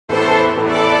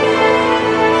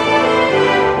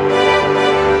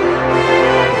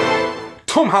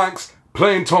Hanks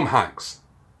playing Tom Hanks.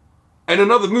 And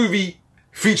another movie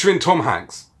featuring Tom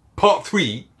Hanks. Part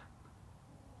 3.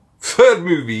 Third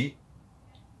movie.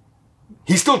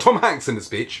 He's still Tom Hanks in this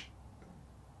bitch.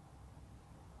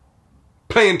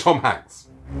 Playing Tom Hanks.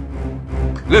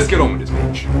 Let's get on with this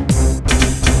bitch.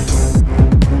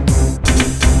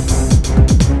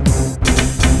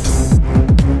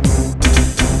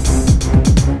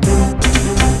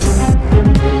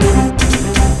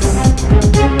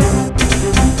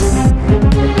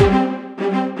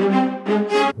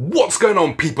 What's going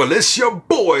on, people? It's your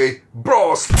boy,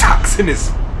 Brass Tax in this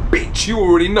bitch. You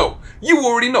already know. You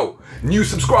already know. New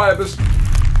subscribers,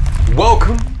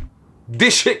 welcome.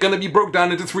 This shit gonna be broke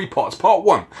down into 3 parts. Part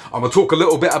 1, I'm gonna talk a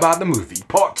little bit about the movie.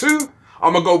 Part 2,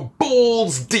 I'm gonna go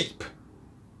balls deep.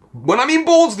 When I mean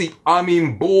balls deep, I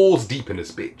mean balls deep in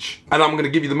this bitch. And I'm gonna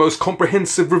give you the most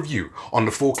comprehensive review on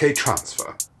the 4K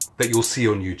transfer that you'll see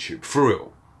on YouTube, for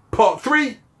real. Part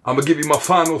 3, I'm gonna give you my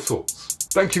final thoughts.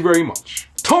 Thank you very much.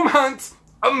 Tom Hanks,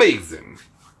 amazing.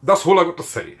 That's all I got to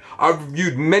say. I've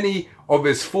reviewed many of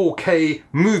his 4K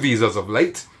movies as of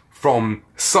late, from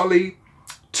Sully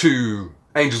to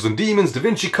Angels and Demons, Da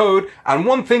Vinci Code, and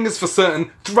one thing is for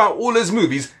certain, throughout all his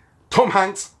movies, Tom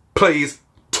Hanks plays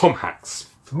Tom Hanks.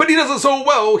 But he does it so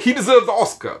well, he deserves the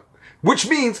Oscar. Which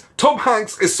means Tom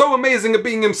Hanks is so amazing at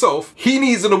being himself, he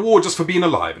needs an award just for being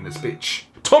alive in this bitch.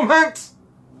 Tom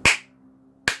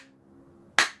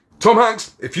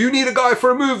Hanks, if you need a guy for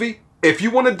a movie, if you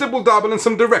want to dibble dabble in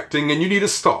some directing and you need a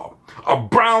star, a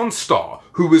brown star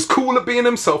who is cool at being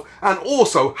himself and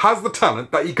also has the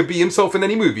talent that he could be himself in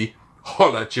any movie,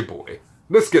 holla at your boy.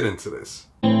 Let's get into this.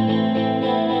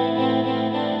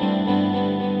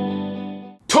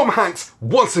 Tom Hanks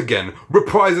once again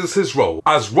reprises his role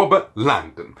as Robert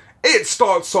Langdon. It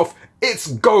starts off, it's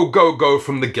go, go, go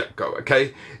from the get-go,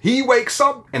 okay? He wakes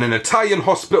up in an Italian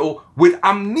hospital with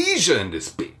amnesia in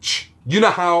this bitch. You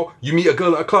know how you meet a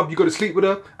girl at a club, you go to sleep with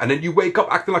her, and then you wake up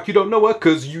acting like you don't know her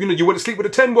because you went to sleep with a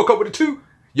 10, woke up with a 2.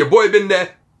 Your boy been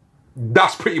there.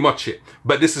 That's pretty much it.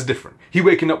 But this is different. He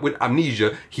waking up with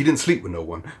amnesia. He didn't sleep with no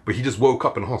one, but he just woke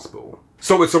up in hospital.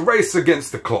 So it's a race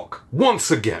against the clock. Once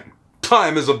again,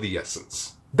 time is of the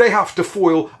essence. They have to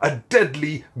foil a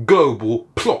deadly global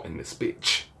plot in this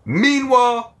bitch.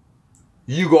 Meanwhile,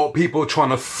 you got people trying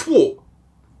to thwart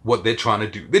what they're trying to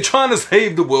do. They're trying to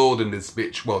save the world in this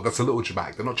bitch. Well, that's a little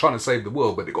dramatic. They're not trying to save the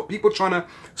world, but they got people trying to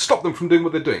stop them from doing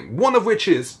what they're doing. One of which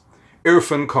is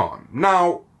Irfan Khan.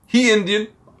 Now, he Indian,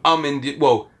 I'm Indian.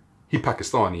 Well, he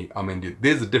Pakistani, I'm Indian.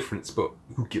 There's a difference, but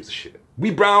who gives a shit? We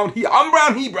brown, I'm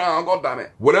brown, he brown, god damn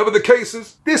it. Whatever the case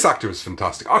is, this actor is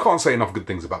fantastic. I can't say enough good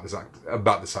things about this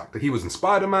actor. He was in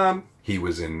Spider-Man, he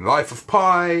was in Life of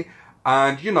Pi,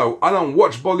 and you know, I don't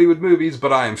watch Bollywood movies,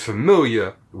 but I am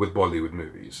familiar with Bollywood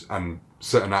movies and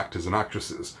certain actors and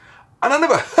actresses. And I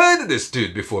never heard of this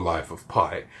dude before Life of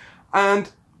Pi. And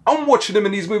I'm watching him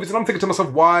in these movies and I'm thinking to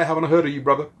myself, why haven't I heard of you,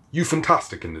 brother? You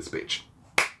fantastic in this bitch.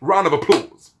 Round of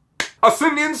applause. Us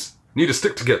Indians need to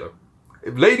stick together.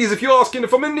 Ladies, if you're asking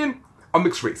if I'm Indian, I'm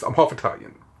mixed race. I'm half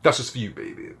Italian. That's just for you,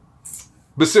 baby.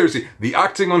 But seriously, the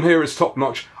acting on here is top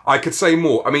notch. I could say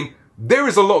more. I mean, there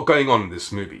is a lot going on in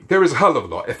this movie. There is a hell of a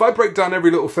lot. If I break down every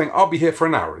little thing, I'll be here for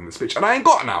an hour in this bitch. And I ain't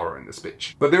got an hour in this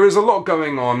bitch. But there is a lot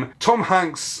going on. Tom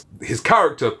Hanks, his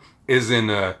character, is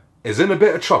in a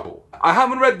bit of trouble. I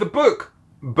haven't read the book,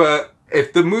 but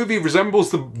if the movie resembles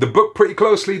the book pretty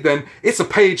closely, then it's a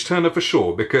page turner for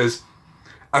sure. Because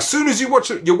as soon as you're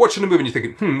watching the movie and you're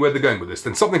thinking, where they're going with this,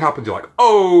 then something happens, you're like,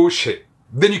 oh shit.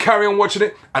 Then you carry on watching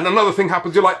it, and another thing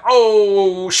happens, you're like,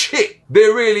 oh shit. They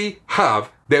really have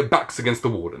their backs against the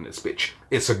wall in this bitch.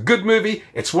 It's a good movie.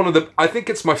 It's one of the, I think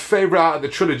it's my favorite out of the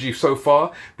trilogy so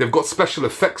far. They've got special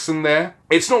effects in there.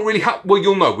 It's not really, well,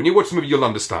 you'll know. When you watch the movie, you'll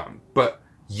understand. But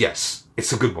yes,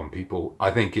 it's a good one, people. I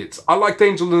liked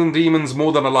Angels and Demons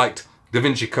more than I liked Da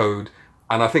Vinci Code,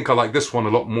 and I think I like this one a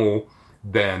lot more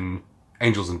than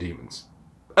Angels and Demons.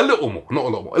 A little more, not a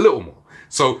lot more, a little more.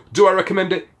 So, do I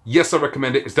recommend it? Yes, I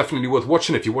recommend it. It's definitely worth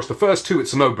watching. If you watch the first 2,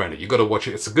 it's a no-brainer. You gotta watch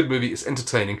it. It's a good movie. It's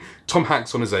entertaining. Tom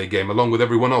Hanks on his A-game, along with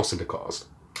everyone else in the cast.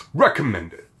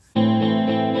 Recommend it.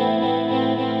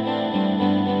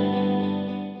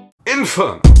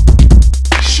 Inferno.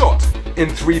 Shot in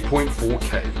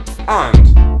 3.4K and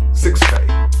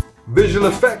 6K. Visual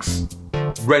effects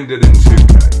rendered in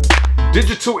 2K.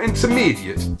 Digital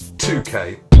intermediate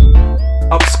 2K.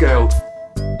 Upscaled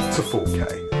to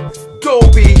 4K.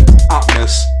 Dolby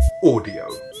Atmos audio.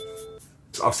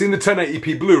 I've seen the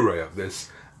 1080p Blu-ray of this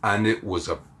and it was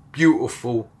a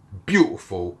beautiful,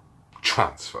 beautiful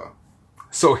transfer.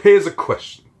 So here's a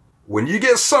question. When you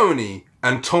get Sony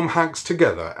and Tom Hanks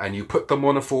together and you put them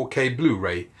on a 4K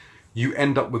Blu-ray, you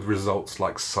end up with results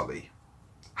like Sully.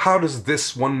 How does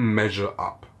this one measure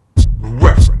up?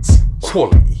 Reference,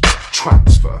 quality,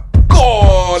 transfer.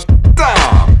 God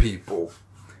damn, people.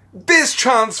 This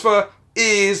transfer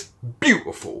is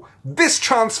beautiful. This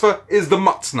transfer is the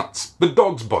mutt's nuts, the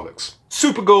dog's bollocks,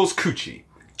 Supergirl's coochie.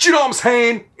 Do you know what I'm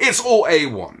saying? It's all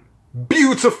A1.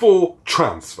 Beautiful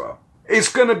transfer.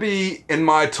 It's gonna be in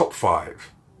my top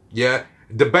 5. Yeah?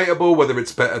 Debatable whether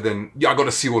it's better than... Yeah, I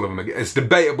gotta see all of them again. It's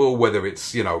debatable whether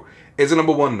it's, you know... Is it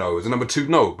number 1? No. Is it number 2?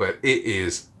 No. But it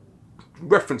is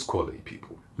reference quality,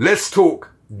 people. Let's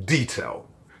talk detail.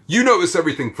 You notice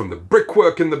everything from the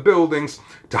brickwork in the buildings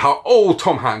to how old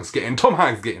Tom Hanks getting. Tom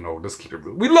Hanks getting old, let's keep it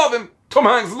real. We love him. Tom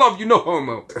Hanks love you, no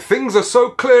homo. Things are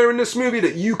so clear in this movie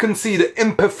that you can see the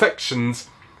imperfections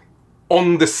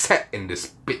on the set in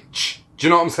this bitch. Do you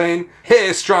know what I'm saying?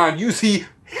 Hair strand, you see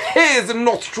hairs and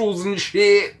nostrils and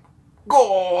shit.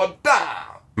 God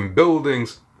damn. From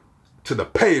buildings to the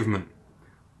pavement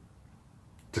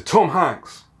to Tom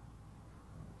Hanks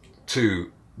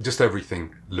to just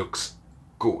everything looks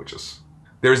gorgeous.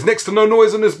 There is next to no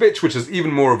noise on this bitch, which is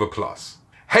even more of a plus.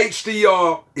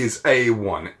 HDR is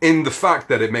A1 in the fact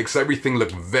that it makes everything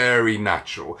look very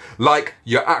natural, like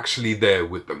you're actually there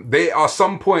with them. There are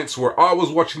some points where I was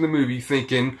watching the movie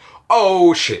thinking,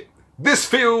 oh shit, this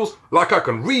feels like I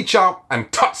can reach out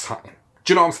and touch something.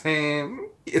 Do you know what I'm saying?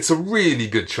 It's a really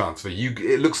good transfer.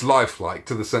 It looks lifelike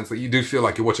to the sense that you do feel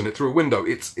like you're watching it through a window.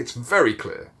 It's very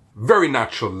clear, very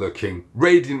natural looking,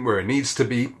 radiant where it needs to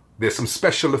be. There's some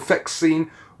special effects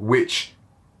scene which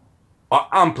are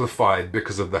amplified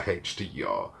because of the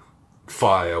HDR,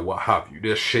 fire, what have you.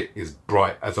 This shit is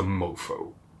bright as a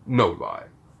mofo. No lie.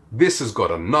 This has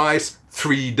got a nice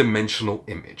 3-dimensional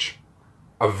image.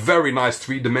 A very nice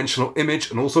 3-dimensional image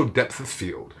and also depth of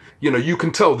field. You know, you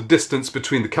can tell the distance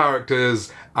between the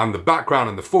characters and the background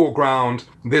and the foreground.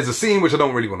 There's a scene which I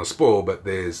don't really want to spoil, but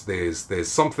there's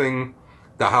something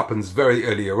that happens very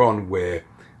earlier on where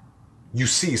you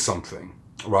see something,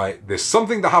 right? There's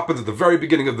something that happens at the very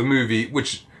beginning of the movie,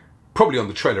 which probably on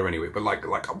the trailer anyway, but like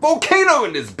a volcano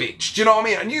in this bitch, do you know what I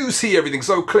mean? And you see everything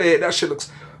so clear, that shit looks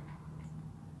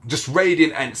just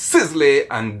radiant and sizzly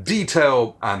and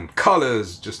detail and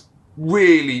colors, just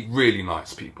really, really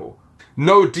nice, people.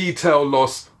 No detail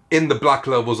loss in the black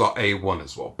levels are A1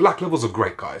 as well. Black levels are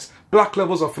great, guys. Black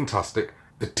levels are fantastic.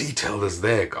 The detail is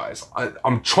there, guys.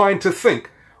 I'm trying to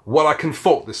think what I can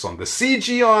fault this on. The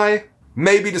CGI...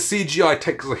 Maybe the CGI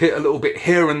takes a hit a little bit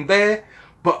here and there,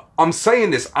 but I'm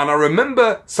saying this and I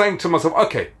remember saying to myself,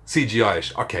 okay,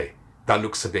 CGI-ish, okay, that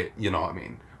looks a bit, you know what I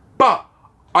mean? But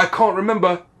I can't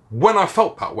remember when I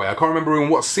felt that way. I can't remember in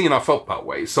what scene I felt that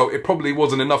way, so it probably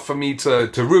wasn't enough for me to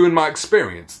ruin my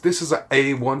experience. This is an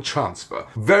A1 transfer.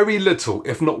 Very little,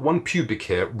 if not one pubic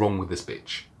hair, wrong with this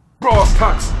bitch. Brass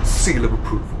tacks, seal of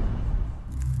approval.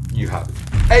 You have it.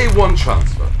 A1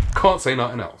 transfer. Can't say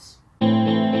nothing else.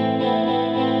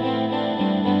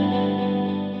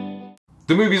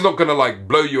 The movie's not gonna like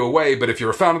blow you away, but if you're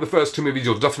a fan of the first 2 movies,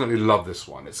 you'll definitely love this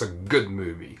one. It's a good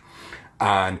movie.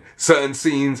 And certain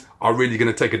scenes are really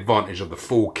gonna take advantage of the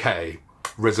 4K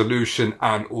resolution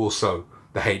and also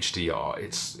the HDR.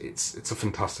 It's a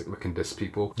fantastic looking disc,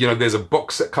 people. You know, there's a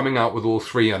box set coming out with all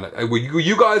 3, and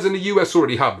you guys in the US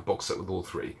already have the box set with all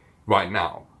 3 right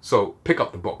now. So pick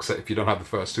up the box set if you don't have the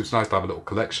first 2. It's nice to have a little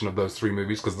collection of those 3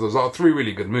 movies because those are 3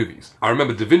 really good movies. I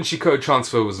remember Da Vinci Code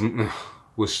transfer was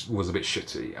a bit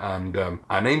shitty,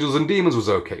 and Angels and Demons was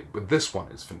okay, but this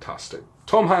one is fantastic.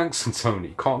 Tom Hanks and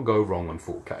Sony can't go wrong on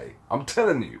 4K. I'm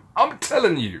telling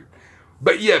you.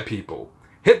 But yeah, people,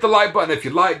 hit the like button if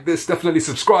you like this. Definitely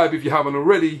subscribe if you haven't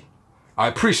already. I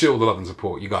appreciate all the love and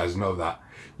support. You guys know that.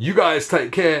 You guys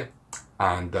take care,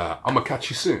 and I'm gonna catch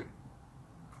you soon.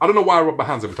 I don't know why I rub my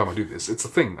hands every time I do this. It's a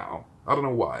thing now. I don't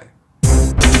know why.